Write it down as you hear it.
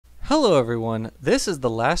Hello everyone, this is the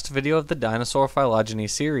last video of the dinosaur phylogeny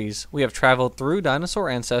series. We have traveled through dinosaur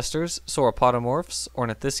ancestors, sauropodomorphs,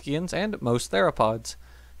 ornithischians, and most theropods.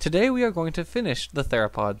 Today we are going to finish the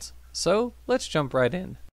theropods, so let's jump right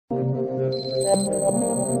in.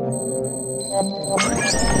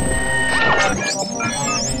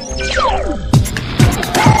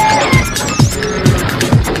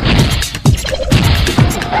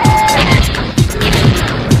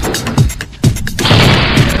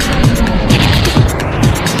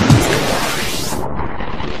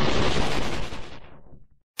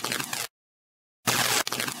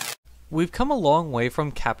 We've come a long way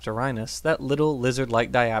from Captorinus, that little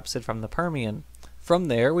lizard-like diapsid from the Permian. From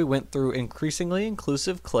there, we went through increasingly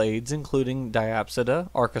inclusive clades including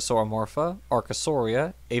Diapsida, Archosauromorpha,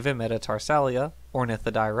 Archosauria, Avametatarsalia,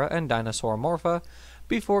 Ornithodyra, and Dinosauromorpha,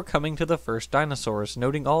 before coming to the first dinosaurs,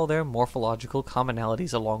 noting all their morphological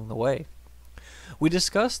commonalities along the way. We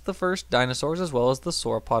discussed the first dinosaurs as well as the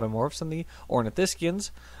sauropodomorphs and the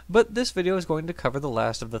ornithischians, but this video is going to cover the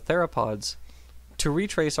last of the theropods. To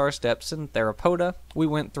retrace our steps in Theropoda, we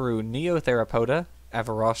went through Neotheropoda,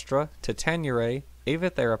 Avarostra, Titanourae,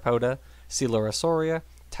 Avatheropoda, Coelurosauria,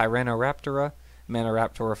 Tyrannoraptora,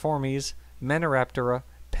 Maniraptoriformes, Meniraptora,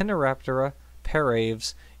 Peniraptora,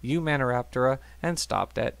 Paraves, Eumaniraptora, and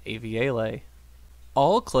stopped at Avialae.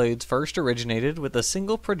 All clades first originated with a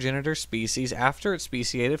single progenitor species after it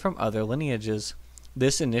speciated from other lineages.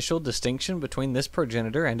 This initial distinction between this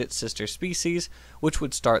progenitor and its sister species, which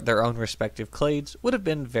would start their own respective clades, would have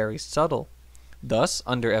been very subtle. Thus,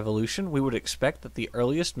 under evolution, we would expect that the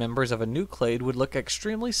earliest members of a new clade would look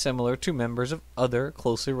extremely similar to members of other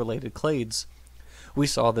closely related clades. We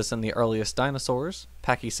saw this in the earliest dinosaurs,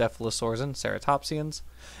 pachycephalosaurs and ceratopsians,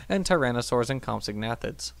 and tyrannosaurs and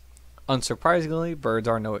compsognathids. Unsurprisingly, birds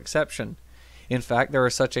are no exception. In fact, there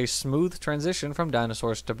is such a smooth transition from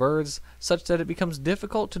dinosaurs to birds, such that it becomes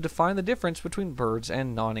difficult to define the difference between birds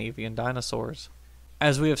and non-avian dinosaurs.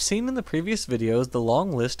 As we have seen in the previous videos, the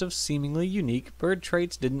long list of seemingly unique bird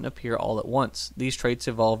traits didn't appear all at once. These traits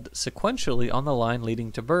evolved sequentially on the line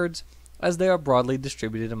leading to birds, as they are broadly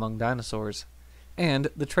distributed among dinosaurs. And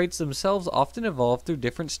the traits themselves often evolve through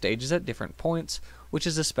different stages at different points, which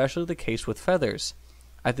is especially the case with feathers.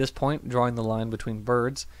 At this point, drawing the line between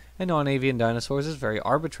birds and non-avian dinosaurs is very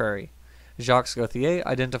arbitrary. Jacques Gauthier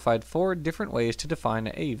identified 4 different ways to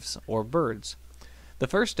define aves, or birds. The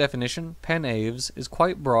first definition, pan-aves, is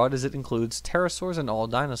quite broad as it includes pterosaurs and all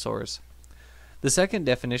dinosaurs. The second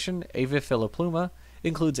definition, avifilopluma,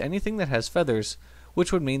 includes anything that has feathers,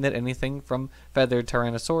 which would mean that anything from feathered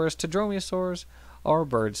tyrannosaurs to dromaeosaurs are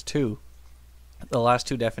birds too. The last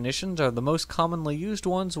 2 definitions are the most commonly used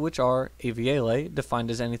ones, which are Avialae, defined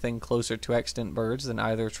as anything closer to extant birds than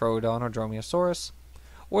either Troodon or Dromaeosaurus,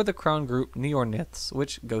 or the crown group Neorniths,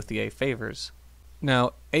 which Gauthier favors.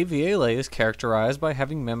 Now, Avialae is characterized by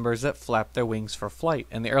having members that flap their wings for flight,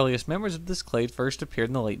 and the earliest members of this clade first appeared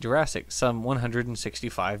in the late Jurassic, some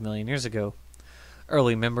 165 million years ago.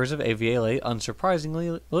 Early members of Avialae,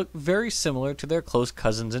 unsurprisingly, look very similar to their close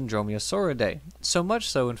cousins in Dromaeosauridae, so much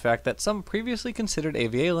so in fact that some previously considered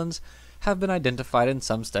avialans have been identified in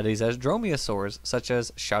some studies as dromaeosaurs, such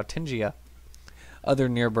as Schautingia. Other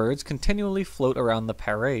near birds continually float around the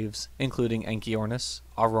paraves, including Anchiornis,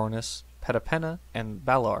 Aurornis, Petapenna, and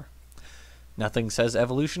Balar. Nothing says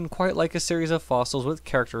evolution quite like a series of fossils with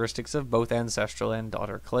characteristics of both ancestral and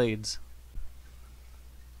daughter clades.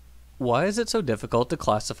 Why is it so difficult to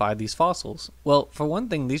classify these fossils? Well, for one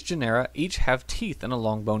thing, these genera each have teeth and a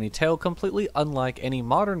long bony tail completely unlike any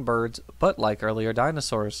modern birds, but like earlier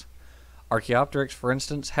dinosaurs. Archaeopteryx, for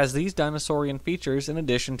instance, has these dinosaurian features in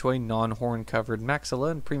addition to a non-horn covered maxilla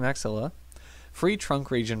and premaxilla, free trunk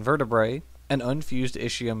region vertebrae, an unfused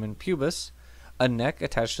ischium and pubis, a neck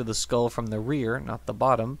attached to the skull from the rear, not the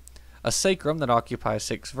bottom, a sacrum that occupies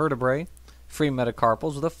 6 vertebrae, free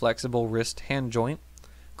metacarpals with a flexible wrist-hand joint,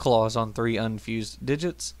 claws on 3 unfused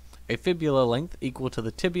digits, a fibula length equal to the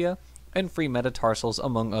tibia, and free metatarsals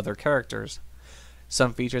among other characters.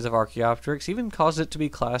 Some features of Archaeopteryx even caused it to be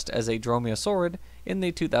classed as a dromaeosaurid in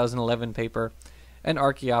the 2011 paper, An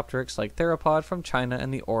Archaeopteryx-like Theropod from China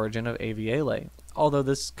and the Origin of Avialae, although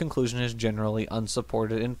this conclusion is generally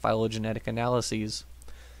unsupported in phylogenetic analyses.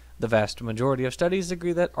 The vast majority of studies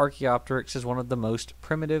agree that Archaeopteryx is one of the most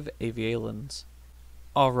primitive avialans.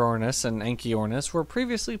 Aurornis and Anchiornis were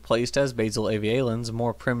previously placed as basal avialans,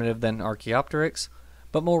 more primitive than Archaeopteryx,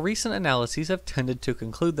 but more recent analyses have tended to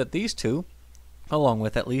conclude that these two, along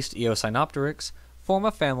with at least Eosinopteryx, form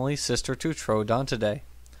a family sister to Troodontidae.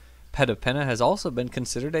 Petapenna has also been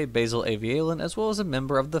considered a basal avialan as well as a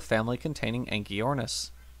member of the family containing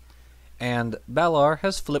Anchiornis. And Balar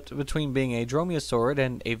has flipped between being a dromaeosaurid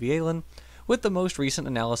and avialan, with the most recent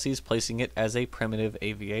analyses placing it as a primitive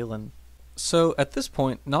avialan. So at this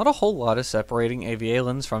point, not a whole lot is separating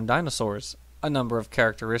avialans from dinosaurs. A number of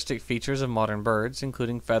characteristic features of modern birds,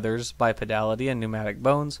 including feathers, bipedality, and pneumatic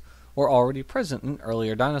bones, were already present in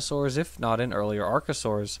earlier dinosaurs, if not in earlier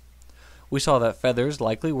archosaurs. We saw that feathers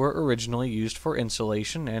likely were originally used for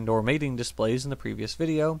insulation and or mating displays in the previous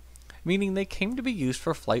video, meaning they came to be used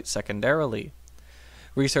for flight secondarily.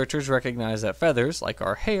 Researchers recognize that feathers, like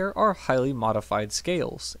our hair, are highly modified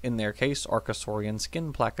scales, in their case archosaurian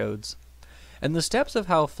skin placodes, and the steps of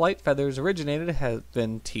how flight feathers originated have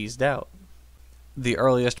been teased out. The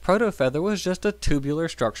earliest protofeather was just a tubular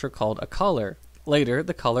structure called a collar. Later,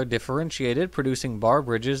 the collar differentiated, producing barb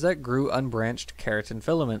ridges that grew unbranched keratin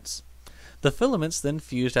filaments. The filaments then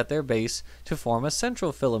fused at their base to form a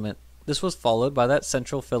central filament. This was followed by that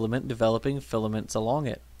central filament developing filaments along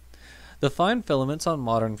it. The fine filaments on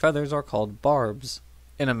modern feathers are called barbs.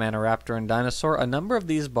 In a Maniraptoran dinosaur, a number of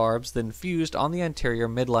these barbs then fused on the anterior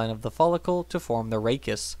midline of the follicle to form the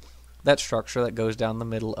rachis, that structure that goes down the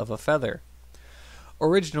middle of a feather.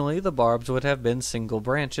 Originally, the barbs would have been single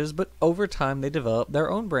branches, but over time they developed their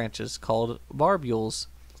own branches, called barbules.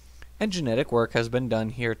 And genetic work has been done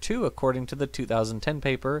here too, according to the 2010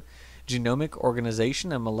 paper, Genomic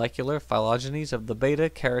Organization and Molecular Phylogenies of the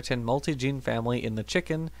Beta-Keratin Multigene Family in the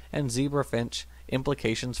Chicken and Zebra Finch,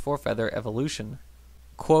 Implications for Feather Evolution.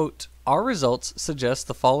 Quote, our results suggest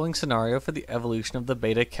the following scenario for the evolution of the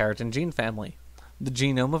beta-keratin gene family. The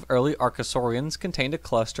genome of early archosaurians contained a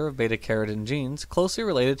cluster of beta-keratin genes closely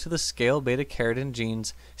related to the scale beta-keratin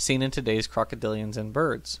genes seen in today's crocodilians and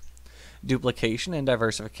birds. Duplication and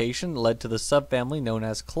diversification led to the subfamily known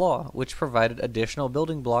as claw, which provided additional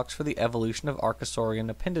building blocks for the evolution of archosaurian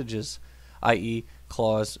appendages, i.e.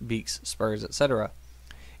 claws, beaks, spurs, etc.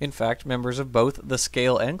 In fact, members of both the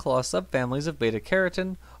scale and claw subfamilies of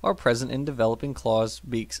beta-keratin are present in developing claws,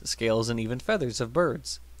 beaks, scales, and even feathers of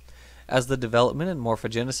birds. As the development and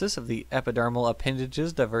morphogenesis of the epidermal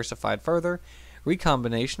appendages diversified further,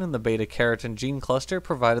 recombination in the beta-keratin gene cluster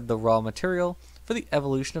provided the raw material for the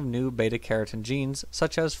evolution of new beta-keratin genes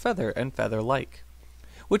such as feather and feather-like,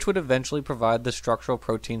 which would eventually provide the structural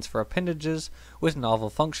proteins for appendages with novel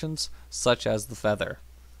functions such as the feather.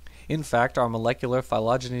 In fact, our molecular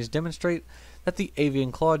phylogenies demonstrate that the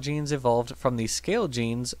avian claw genes evolved from the scale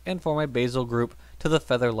genes and form a basal group to the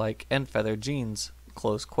feather-like and feather genes.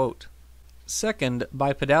 Close quote. Second,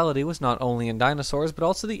 bipedality was not only in dinosaurs but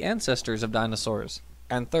also the ancestors of dinosaurs.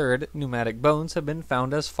 And third, pneumatic bones have been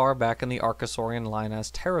found as far back in the archosaurian line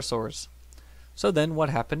as pterosaurs. So then what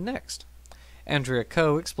happened next? Andrea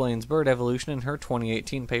Coe explains bird evolution in her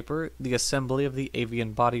 2018 paper, The Assembly of the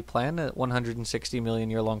Avian Body Plan, a 160 million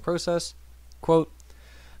year long process. Quote,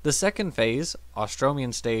 the second phase,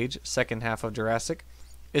 Ostromian stage, second half of Jurassic,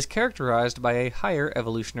 is characterized by a higher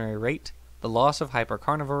evolutionary rate, the loss of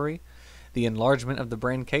hypercarnivory, the enlargement of the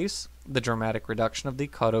brain case, the dramatic reduction of the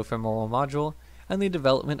caudofemoral module, and the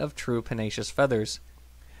development of true pennaceous feathers.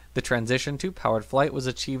 The transition to powered flight was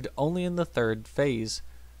achieved only in the third phase,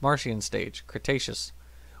 Martian stage, Cretaceous,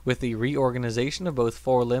 with the reorganization of both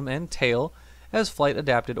forelimb and tail as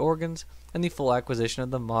flight-adapted organs and the full acquisition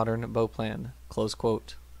of the modern boplan. Close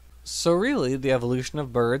quote. So really, the evolution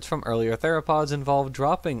of birds from earlier theropods involved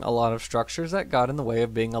dropping a lot of structures that got in the way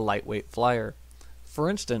of being a lightweight flyer. For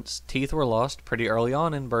instance, teeth were lost pretty early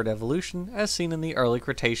on in bird evolution, as seen in the early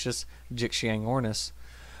Cretaceous Jixiangornis,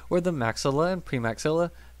 where the maxilla and premaxilla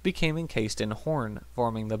became encased in horn,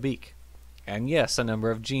 forming the beak. And yes, a number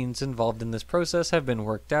of genes involved in this process have been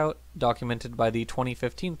worked out, documented by the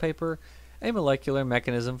 2015 paper, A Molecular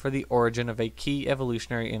Mechanism for the Origin of a Key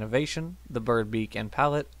Evolutionary Innovation, the Bird Beak and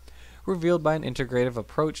Palate, revealed by an integrative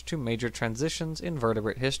approach to major transitions in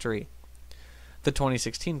vertebrate history. The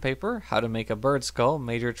 2016 paper, How to Make a Bird Skull,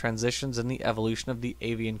 Major Transitions in the Evolution of the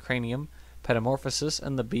Avian Cranium, Petamorphosis,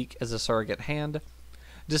 and the Beak as a Surrogate Hand,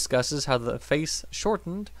 discusses how the face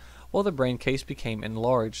shortened while the brain case became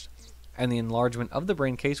enlarged, and the enlargement of the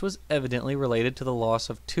brain case was evidently related to the loss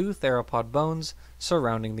of two theropod bones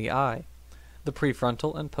surrounding the eye, the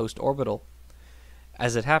prefrontal and postorbital.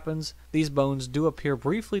 As it happens, these bones do appear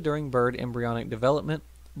briefly during bird embryonic development,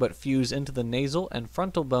 but fuse into the nasal and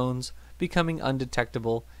frontal bones, becoming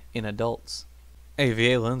undetectable in adults.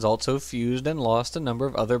 Avialans also fused and lost a number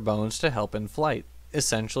of other bones to help in flight.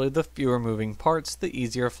 Essentially, the fewer moving parts, the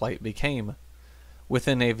easier flight became.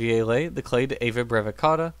 Within Avialae, the clade Ava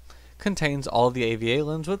brevicata contains all of the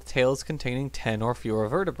avialans with tails containing 10 or fewer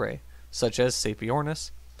vertebrae, such as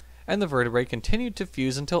Sapiornis, and the vertebrae continued to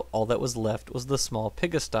fuse until all that was left was the small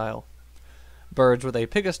pygostyle. Birds with a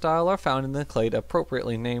pygostyle are found in the clade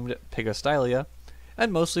appropriately named Pygostylia,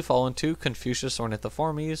 and mostly fall into Confucius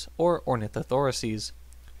ornithiformes or ornithothoraces,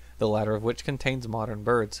 the latter of which contains modern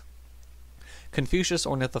birds. Confucius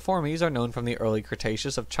ornithiformes are known from the early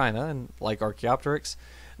Cretaceous of China, and like Archaeopteryx,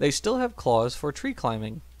 they still have claws for tree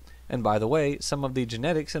climbing. And by the way, some of the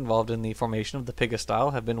genetics involved in the formation of the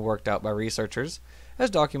pygostyle have been worked out by researchers, as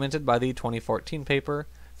documented by the 2014 paper,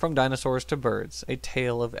 From Dinosaurs to Birds, A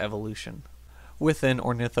Tale of Evolution. Within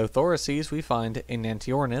ornithothoraces, we find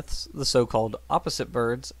enantiorniths, the so-called opposite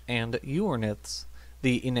birds, and euorniths.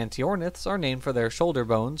 The enantiorniths are named for their shoulder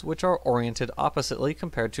bones, which are oriented oppositely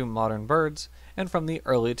compared to modern birds, and from the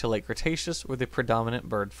early to late Cretaceous were the predominant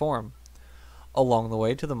bird form. Along the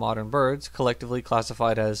way to the modern birds, collectively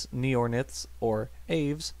classified as neorniths or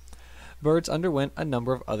aves, birds underwent a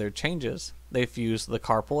number of other changes. They fused the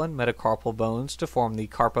carpal and metacarpal bones to form the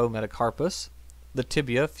carpometacarpus, the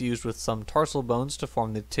tibia fused with some tarsal bones to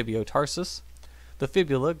form the tibiotarsus, the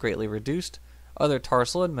fibula greatly reduced, other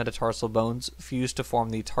tarsal and metatarsal bones fused to form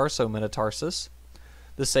the tarsometatarsus,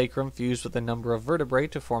 the sacrum fused with a number of vertebrae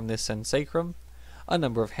to form the sensacrum, a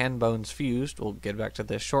number of hand bones fused, we'll get back to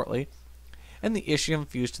this shortly, and the ischium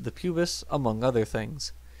fused to the pubis, among other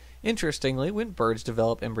things. Interestingly, when birds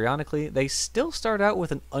develop embryonically, they still start out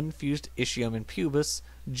with an unfused ischium and pubis,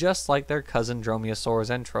 just like their cousin dromaeosaurs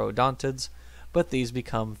and troodontids, but these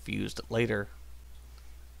become fused later.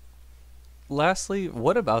 Lastly,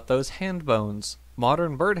 what about those hand bones?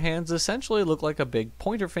 Modern bird hands essentially look like a big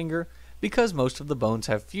pointer finger because most of the bones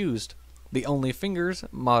have fused. The only fingers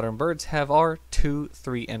modern birds have are 2,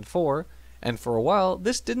 3, and 4, and for a while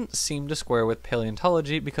this didn't seem to square with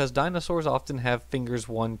paleontology because dinosaurs often have fingers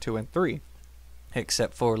 1, 2, and 3,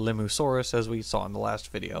 except for Limosaurus as we saw in the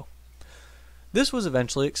last video. This was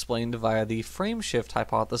eventually explained via the frame shift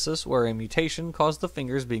hypothesis, where a mutation caused the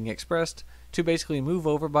fingers being expressed to basically move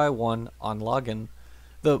over by one on login,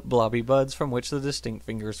 the blobby buds from which the distinct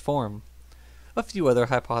fingers form. A few other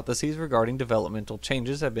hypotheses regarding developmental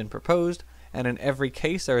changes have been proposed, and in every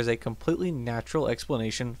case there is a completely natural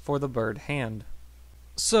explanation for the bird hand.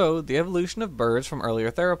 So, the evolution of birds from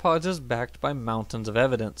earlier theropods is backed by mountains of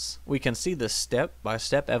evidence. We can see the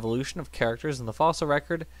step-by-step evolution of characters in the fossil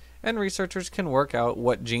record, and researchers can work out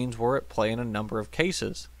what genes were at play in a number of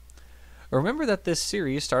cases. Remember that this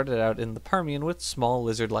series started out in the Permian with small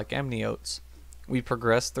lizard-like amniotes. We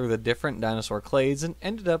progressed through the different dinosaur clades and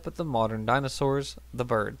ended up at the modern dinosaurs, the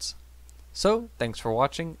birds. So, thanks for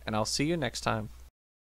watching, and I'll see you next time.